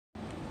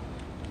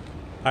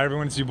Hi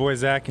everyone, it's your boy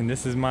Zach, and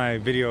this is my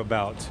video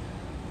about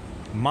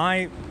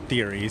my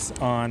theories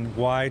on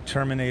why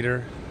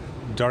Terminator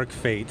Dark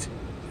Fate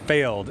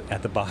failed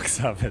at the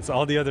box office.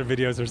 All the other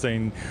videos are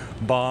saying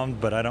bombed,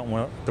 but I don't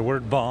want the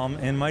word bomb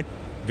in my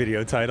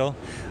video title,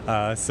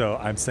 so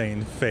I'm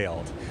saying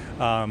failed.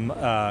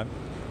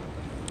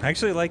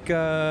 Actually,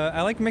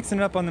 I like mixing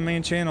it up on the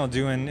main channel,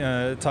 doing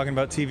talking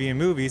about TV and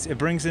movies. It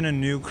brings in a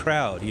new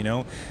crowd, you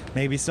know.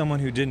 Maybe someone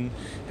who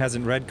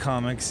hasn't read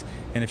comics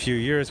in a few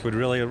years would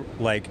really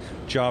like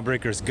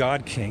Jawbreakers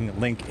GØD-K1NG,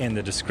 link in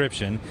the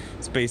description.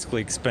 It's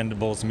basically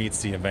Expendables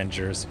meets the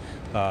Avengers.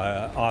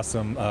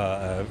 Awesome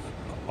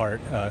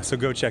art, so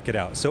go check it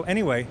out. So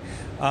anyway,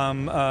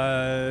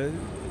 the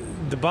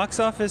box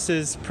office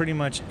is pretty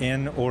much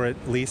in, or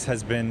at least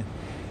has been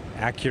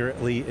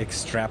accurately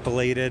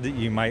extrapolated.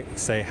 You might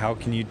say, how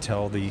can you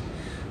tell the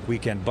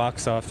weekend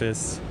box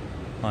office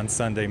on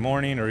Sunday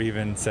morning or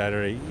even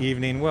Saturday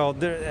evening? Well,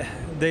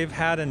 they've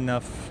had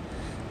enough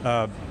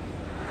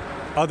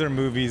other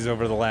movies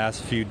over the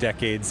last few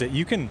decades that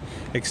you can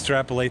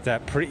extrapolate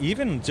that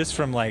even just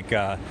from like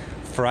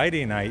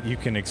Friday night, you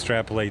can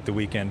extrapolate the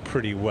weekend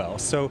pretty well.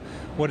 So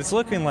what it's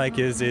looking like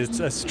is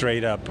a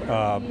straight up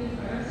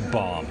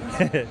bomb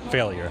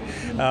failure.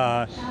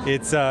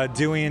 It's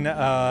doing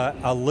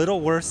a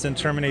little worse than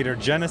Terminator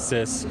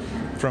Genesis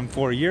from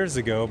 4 years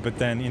ago, but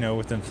then, you know,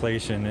 with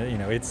inflation, you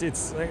know,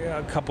 it's like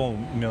a couple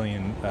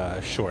million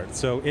short.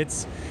 So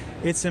it's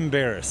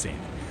embarrassing,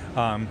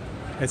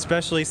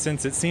 especially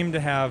since it seemed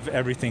to have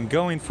everything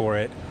going for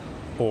it,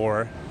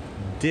 or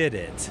did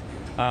it?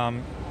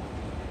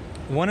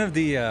 One of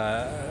the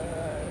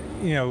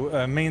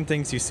main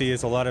things you see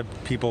is a lot of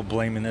people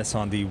blaming this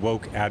on the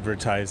woke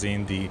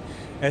advertising, the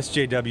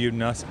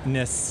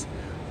SJW-ness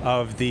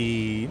of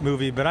the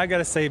movie. But I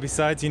gotta say,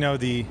 besides, you know,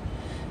 the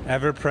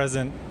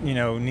ever-present, you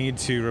know, need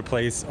to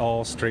replace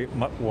all straight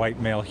white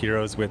male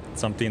heroes with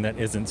something that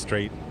isn't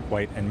straight,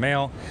 white, and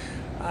male,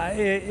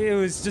 it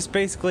was just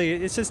basically,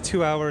 it's just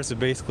 2 hours of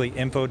basically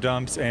info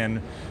dumps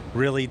and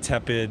really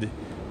tepid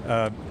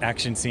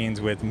action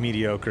scenes with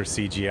mediocre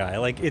CGI.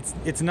 Like,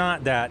 it's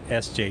not that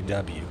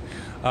SJW,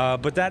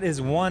 but that is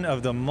one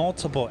of the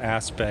multiple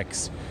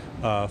aspects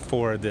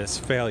for this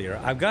failure.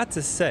 I've got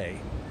to say,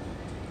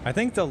 I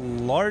think the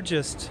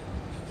largest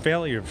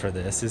failure for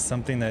this is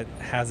something that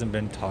hasn't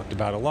been talked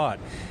about a lot.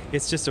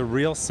 It's just a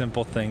real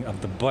simple thing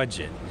of the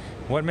budget.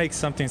 What makes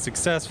something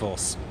successful?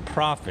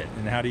 Profit.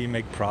 And how do you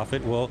make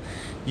profit? Well,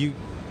 you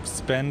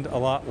spend a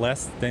lot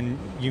less than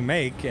you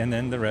make, and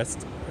then the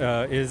rest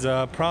is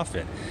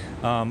profit.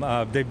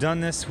 They've done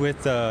this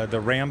with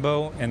the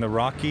Rambo and the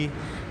Rocky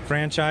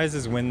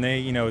franchises. When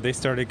they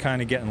started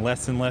kind of getting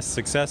less and less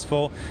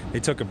successful, they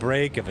took a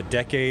break of a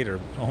decade or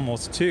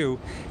almost two,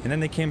 and then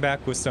they came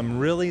back with some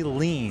really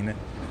lean,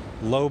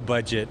 low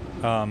budget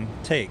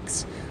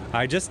takes.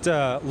 I just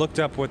looked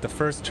up what the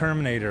first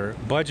Terminator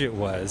budget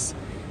was,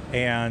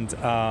 and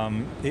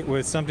it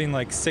was something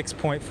like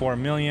 6.4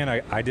 million.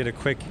 I did a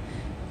quick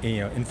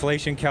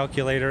inflation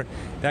calculator.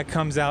 That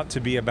comes out to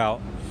be about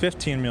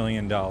 $15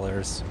 million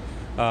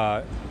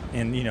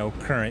in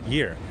current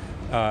year.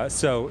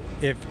 So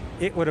if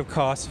it would have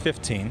cost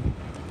 15,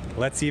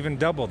 let's even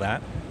double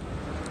that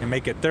and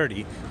make it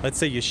 30. Let's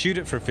say you shoot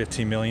it for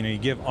 15 million and you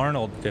give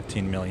Arnold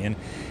 15 million.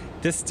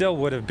 This still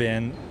would have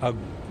been a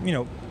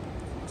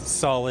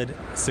solid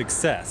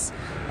success.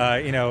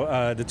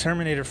 The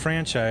Terminator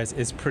franchise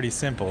is pretty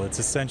simple. It's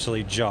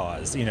essentially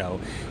Jaws.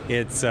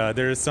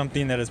 There is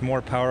something that is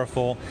more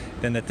powerful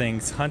than the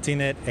things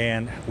hunting it,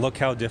 and look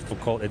how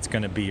difficult it's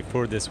going to be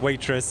for this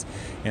waitress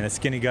and a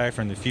skinny guy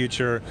from the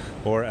future,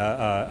 or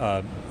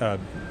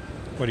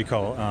what do you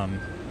call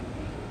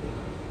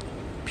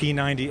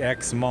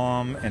P90X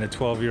mom and a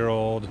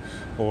 12-year-old,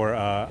 or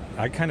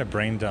I kind of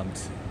brain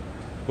dumped.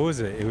 What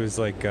was it? It was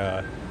like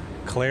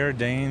Claire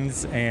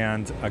Danes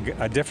and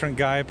a different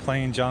guy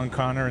playing John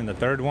Connor in the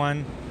third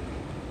one.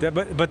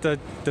 But the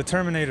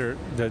Terminator,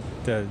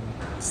 the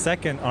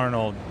second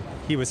Arnold,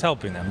 he was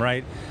helping them,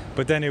 right?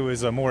 But then it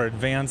was a more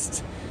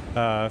advanced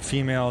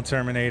female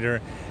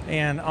Terminator,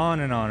 and on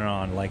and on and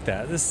on like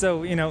that.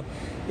 So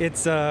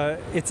it's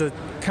a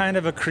kind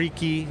of a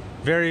creaky,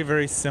 very,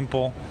 very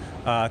simple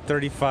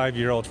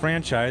 35-year-old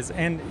franchise,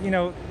 and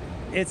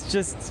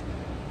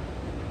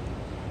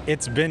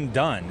it's been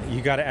done.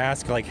 You got to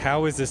ask, like,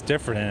 how is this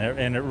different?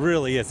 And it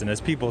really isn't. As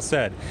people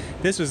said,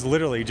 this was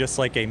literally just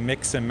like a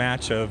mix and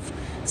match of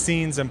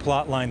scenes and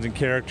plot lines and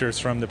characters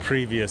from the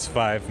previous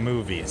 5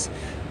 movies.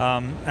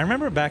 I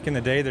remember back in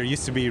the day, there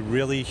used to be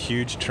really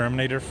huge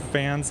Terminator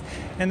fans,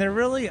 and there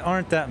really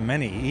aren't that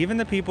many. Even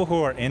the people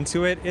who are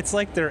into it, it's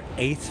like their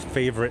 8th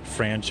favorite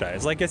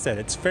franchise. Like I said,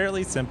 it's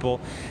fairly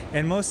simple,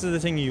 and most of the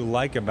thing you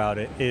like about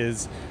it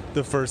is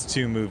the first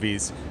 2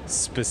 movies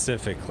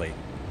specifically.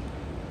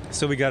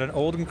 So we got an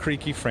old and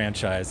creaky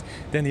franchise.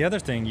 Then the other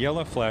thing,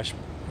 Yellow Flash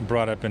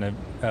brought up in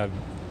a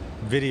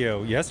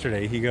video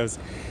yesterday, he goes,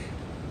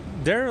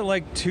 there are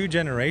like 2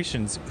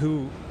 generations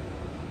who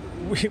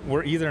we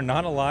were either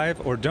not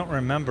alive or don't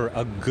remember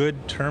a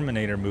good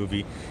Terminator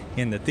movie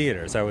in the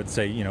theaters. I would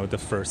say, you know, the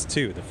first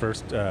two. The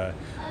first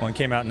one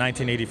came out in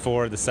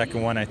 1984. The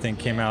second one, I think,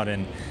 came out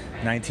in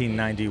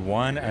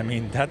 1991. I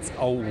mean, that's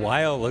a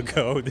while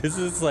ago. This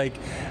is like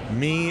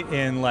me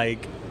in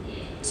like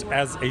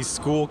as a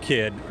school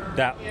kid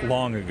that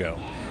long ago.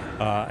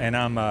 And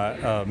I'm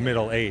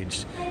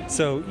middle-aged,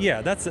 so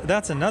yeah,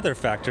 that's another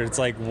factor. It's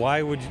like,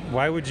 why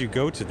would you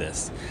go to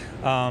this?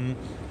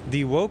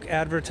 The woke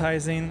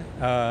advertising,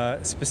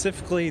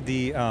 specifically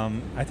the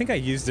I think I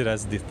used it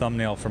as the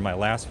thumbnail for my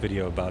last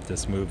video about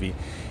this movie,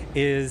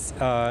 is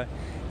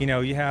you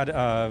know, you had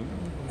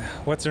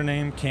what's her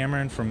name,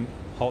 Cameron from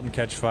 *Halt and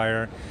Catch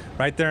Fire*,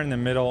 right there in the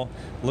middle,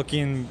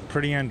 looking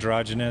pretty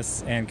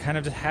androgynous and kind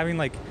of just having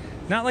like,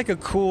 not like a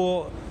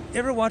cool. You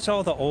ever watch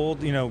all the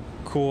old, you know,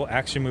 cool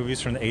action movies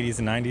from the 80s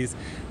and 90s?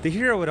 The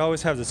hero would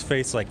always have this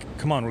face like,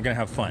 come on, we're going to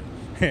have fun.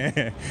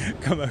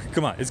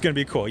 come on, it's going to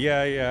be cool.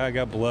 Yeah, I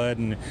got blood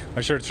and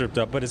my shirt's ripped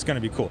up, but it's going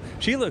to be cool.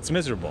 She looks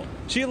miserable.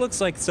 She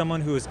looks like someone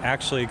who is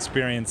actually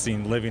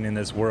experiencing living in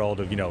this world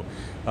of, you know,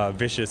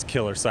 vicious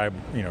killer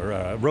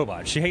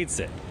robot. She hates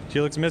it.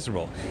 She looks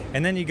miserable.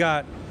 And then you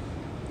got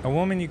a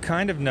woman you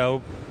kind of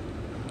know,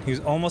 who's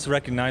almost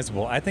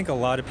recognizable. I think a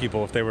lot of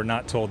people, if they were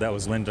not told that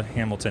was Linda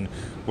Hamilton,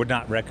 would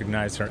not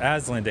recognize her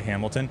as Linda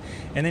Hamilton.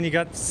 And then you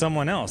got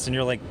someone else, and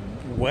you're like,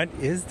 what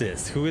is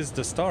this? Who is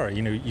the star?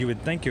 You know, you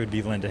would think it would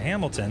be Linda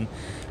Hamilton,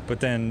 but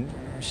then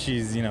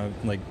she's, you know,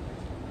 like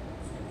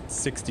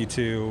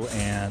 62,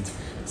 and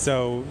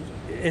so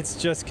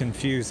it's just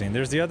confusing.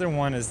 There's the other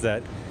one is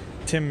that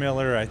Tim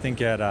Miller, I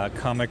think at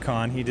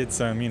Comic-Con, he did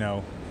some, you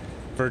know,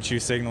 virtue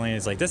signaling.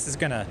 He's like, this is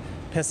gonna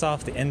piss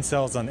off the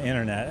incels on the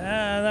internet.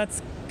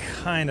 That's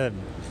kind of,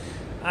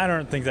 I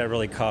don't think that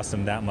really cost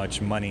them that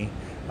much money.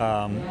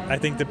 I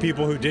think the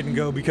people who didn't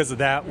go because of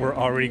that were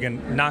already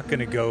not going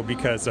to go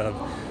because of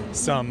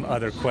some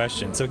other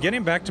question. So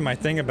getting back to my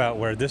thing about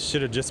where this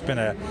should have just been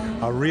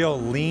a real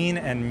lean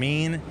and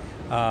mean,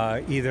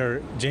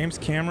 either James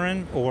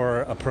Cameron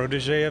or a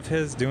protege of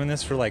his doing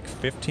this for like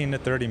 15 to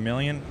 30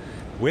 million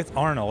with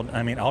Arnold.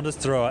 I mean, I'll just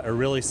throw out a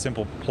really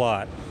simple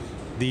plot.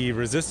 The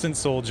resistance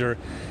soldier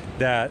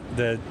that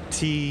the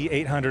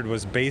T-800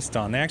 was based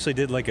on, they actually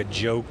did like a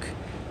joke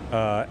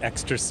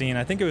extra scene.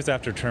 I think it was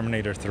after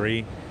Terminator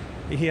 3.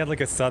 He had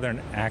like a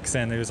southern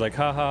accent. It was like,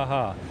 ha ha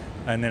ha.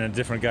 And then a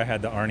different guy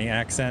had the Arnie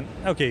accent.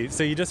 Okay,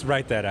 so you just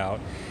write that out.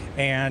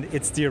 And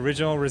it's the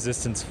original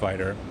resistance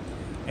fighter.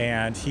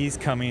 And he's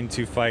coming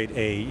to fight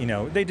a, you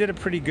know, they did a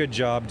pretty good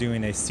job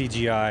doing a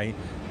CGI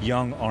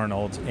young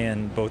Arnold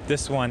in both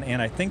this one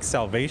and I think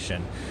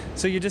Salvation.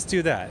 So you just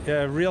do that.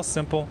 Real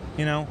simple,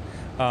 you know.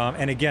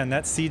 And again,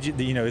 that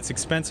CG, you know, it's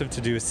expensive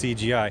to do a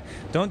CGI.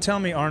 Don't tell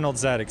me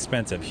Arnold's that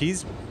expensive.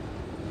 He's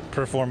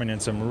performing in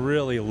some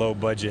really low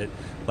budget,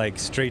 like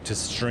straight to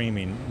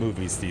streaming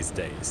movies these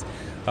days.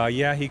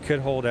 Yeah, he could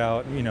hold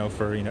out, you know,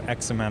 for, you know,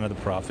 X amount of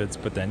the profits,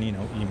 but then, you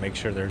know, you make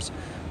sure there's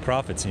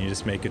profits and you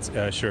just make it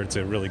sure it's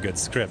a really good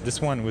script.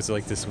 This one was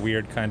like this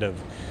weird kind of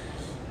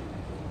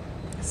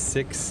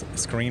 6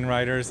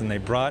 screenwriters, and they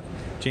brought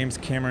James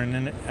Cameron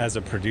in as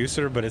a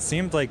producer, but it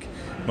seemed like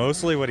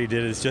mostly what he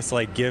did is just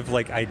like give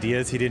like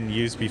ideas he didn't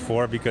use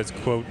before because,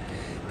 quote,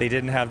 they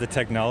didn't have the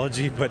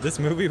technology. But this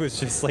movie was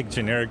just like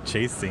generic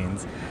chase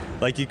scenes.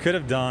 Like, you could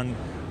have done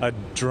a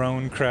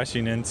drone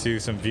crashing into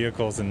some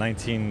vehicles in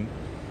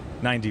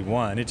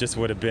 1991. It just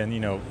would have been, you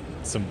know,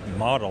 some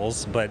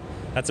models, but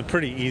that's a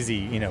pretty easy,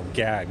 you know,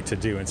 gag to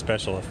do in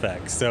special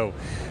effects. So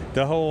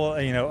the whole,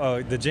 you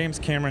know, the James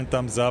Cameron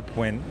thumbs up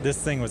when this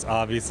thing was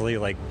obviously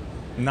like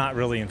not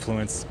really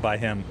influenced by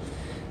him,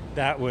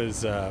 that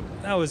was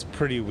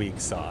pretty weak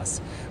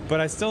sauce.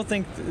 But I still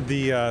think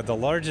the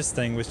largest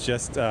thing was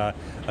just a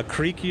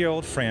creaky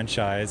old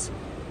franchise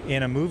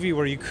in a movie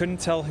where you couldn't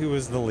tell who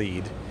was the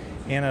lead,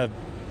 in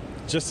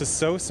just a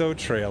so-so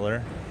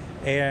trailer.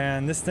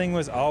 And this thing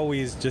was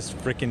always just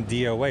freaking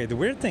DOA. The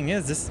weird thing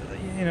is, this,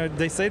 you know,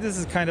 they say this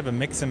is kind of a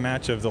mix and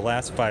match of the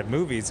last 5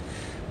 movies,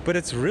 but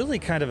it's really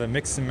kind of a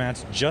mix and match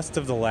just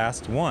of the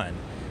last one.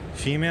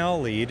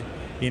 Female lead,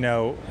 you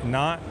know,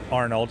 not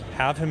Arnold.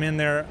 Have him in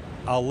there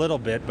a little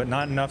bit, but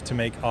not enough to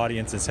make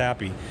audiences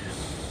happy.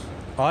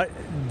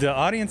 The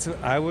audience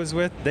I was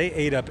with, they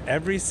ate up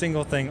every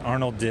single thing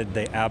Arnold did.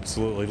 They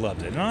absolutely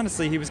loved it. And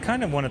honestly, he was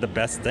kind of one of the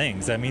best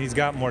things. I mean, he's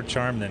got more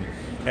charm than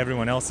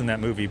everyone else in that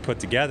movie put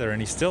together,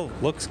 and he still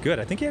looks good.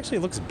 I think he actually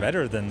looks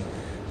better than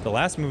the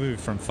last movie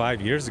from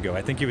 5 years ago.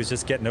 I think he was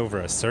just getting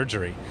over a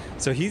surgery.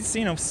 So he's,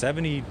 you know,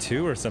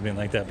 72 or something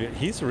like that. But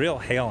he's real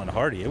hale and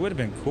hearty. It would have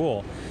been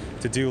cool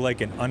to do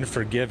like an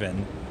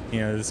Unforgiven,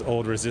 you know, this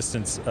old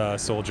resistance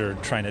soldier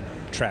trying to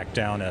track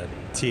down a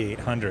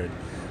T-800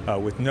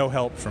 with no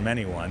help from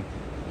anyone.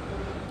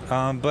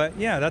 But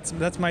yeah,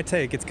 that's my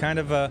take. It's kind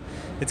of a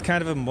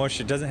mush.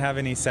 It doesn't have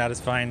any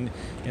satisfying.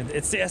 You know,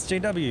 it's the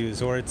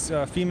SJWs, or it's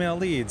female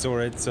leads,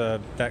 or it's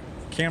that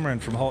Cameron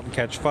from *Halt and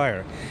Catch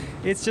Fire*.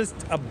 It's just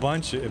a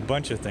bunch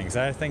of things.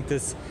 I think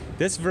this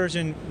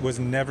version was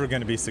never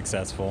going to be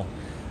successful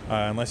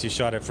unless you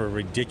shot it for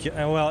ridiculous.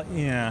 Well,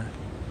 yeah.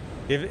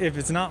 if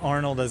it's not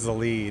Arnold as the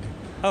lead.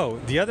 Oh,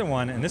 the other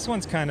one, and this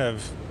one's kind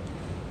of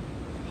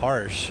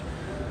harsh,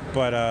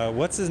 but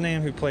what's his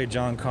name who played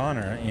John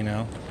Connor, you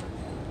know?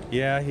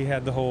 Yeah, he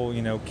had the whole,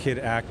 you know, kid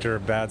actor,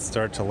 bad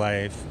start to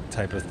life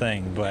type of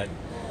thing, but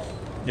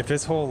if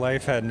his whole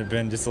life hadn't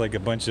been just like a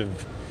bunch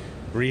of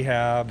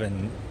rehab,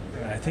 and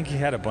I think he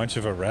had a bunch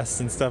of arrests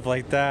and stuff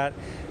like that,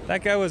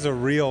 that guy was a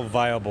real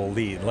viable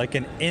lead, like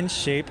an in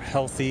shape,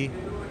 healthy,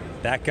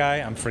 that guy,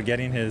 I'm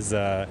forgetting his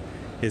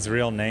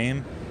real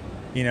name,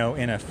 you know,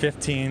 in a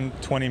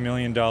 $15-20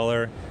 million,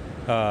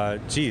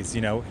 geez,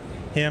 you know,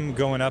 him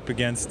going up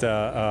against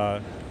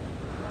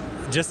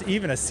just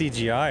even a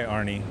CGI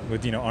Arnie,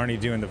 with, you know, Arnie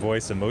doing the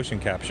voice of motion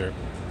capture.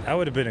 That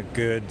would have been a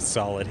good,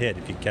 solid hit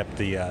if you kept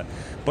the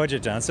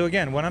budget down. So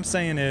again, what I'm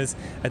saying is,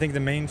 I think the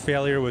main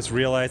failure was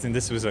realizing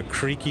this was a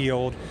creaky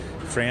old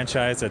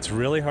franchise that's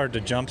really hard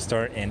to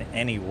jumpstart in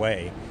any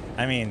way.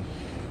 I mean,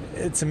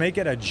 to make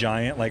it a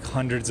giant, like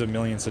hundreds of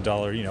millions of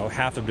dollars, you know,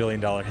 $500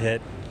 million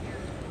hit,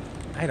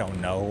 I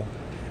don't know.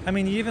 I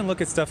mean, you even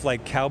look at stuff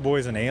like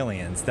Cowboys and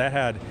Aliens. That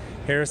had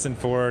Harrison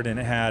Ford and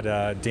it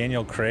had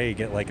Daniel Craig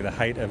at like the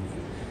height of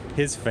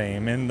his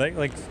fame. And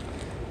like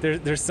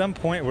there's some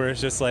point where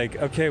it's just like,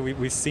 okay,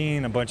 we've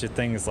seen a bunch of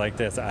things like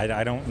this.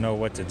 I don't know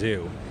what to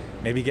do.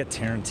 Maybe get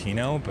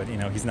Tarantino, but you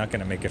know, he's not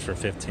going to make it for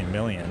 15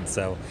 million.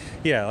 So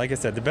yeah, like I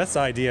said, the best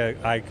idea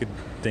I could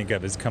think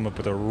of is come up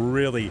with a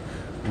really,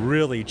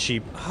 really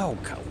cheap, oh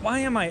God, why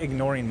am I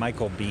ignoring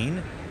Michael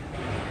Biehn,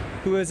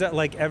 who is at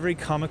like every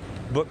comic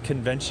book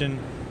convention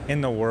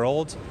in the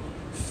world?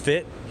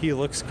 Fit, he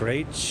looks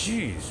great.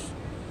 Jeez.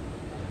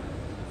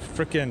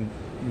 Freaking,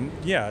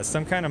 yeah,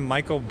 some kind of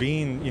Michael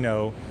Biehn, you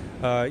know,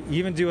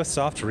 even do a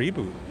soft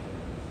reboot.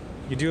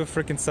 You do a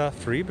freaking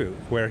soft reboot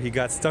where he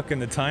got stuck in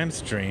the time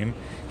stream,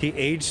 he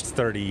aged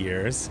 30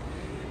 years,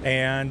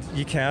 and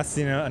you cast,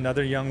 you know,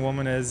 another young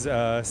woman as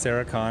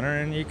Sarah Connor,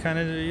 and you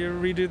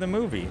redo the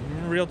movie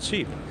real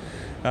cheap.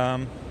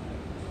 God,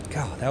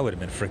 that would have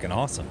been freaking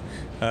awesome.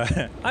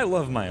 I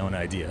love my own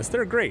ideas;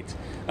 they're great.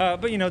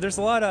 But you know, there's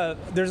a lot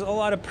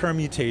of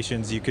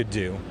permutations you could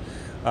do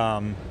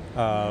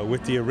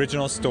with the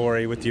original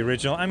story. With the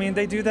original, I mean,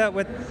 they do that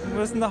with, it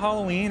wasn't the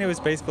Halloween. It was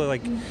basically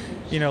like,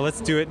 you know,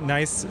 let's do it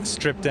nice,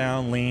 stripped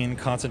down, lean,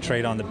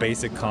 concentrate on the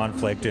basic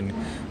conflict, and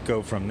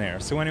go from there.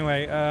 So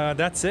anyway,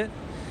 that's it.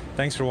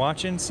 Thanks for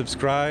watching.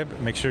 Subscribe.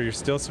 Make sure you're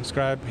still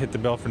subscribed. Hit the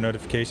bell for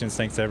notifications.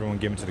 Thanks to everyone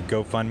giving to the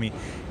GoFundMe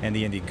and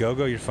the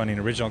Indiegogo. You're funding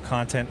original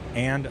content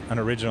and an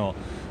original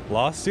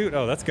lawsuit.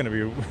 Oh, that's going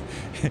to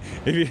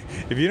be...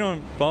 if you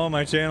don't follow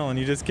my channel and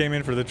you just came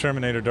in for the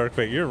Terminator Dark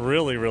Fate, you're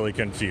really, really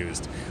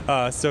confused.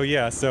 So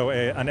yeah,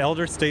 an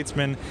elder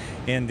statesman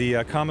in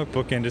the comic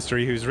book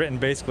industry who's written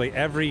basically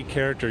every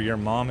character your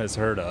mom has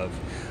heard of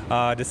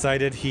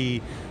decided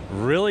he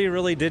really,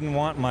 really didn't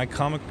want my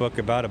comic book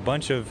about a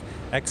bunch of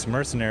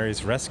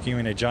ex-mercenaries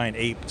rescuing a giant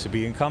ape to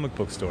be in comic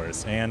book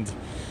stores. And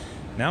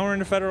now we're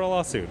in a federal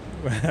lawsuit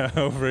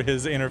over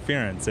his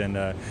interference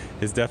and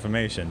his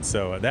defamation.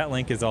 So that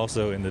link is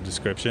also in the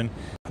description.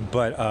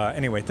 But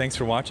anyway, thanks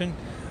for watching.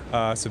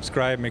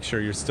 Subscribe, make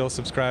sure you're still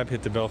subscribed,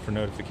 hit the bell for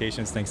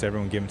notifications. Thanks to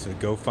everyone giving to the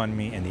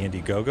GoFundMe and the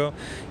Indiegogo.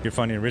 You're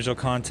funding original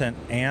content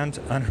and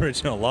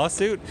unoriginal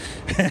lawsuit.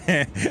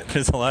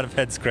 There's a lot of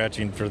head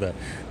scratching for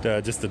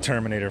just the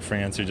Terminator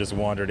fans who just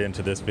wandered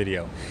into this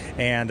video.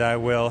 And I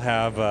will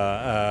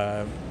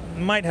have,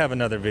 might have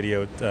another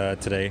video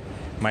today,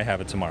 might have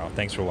it tomorrow.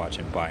 Thanks for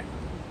watching, bye.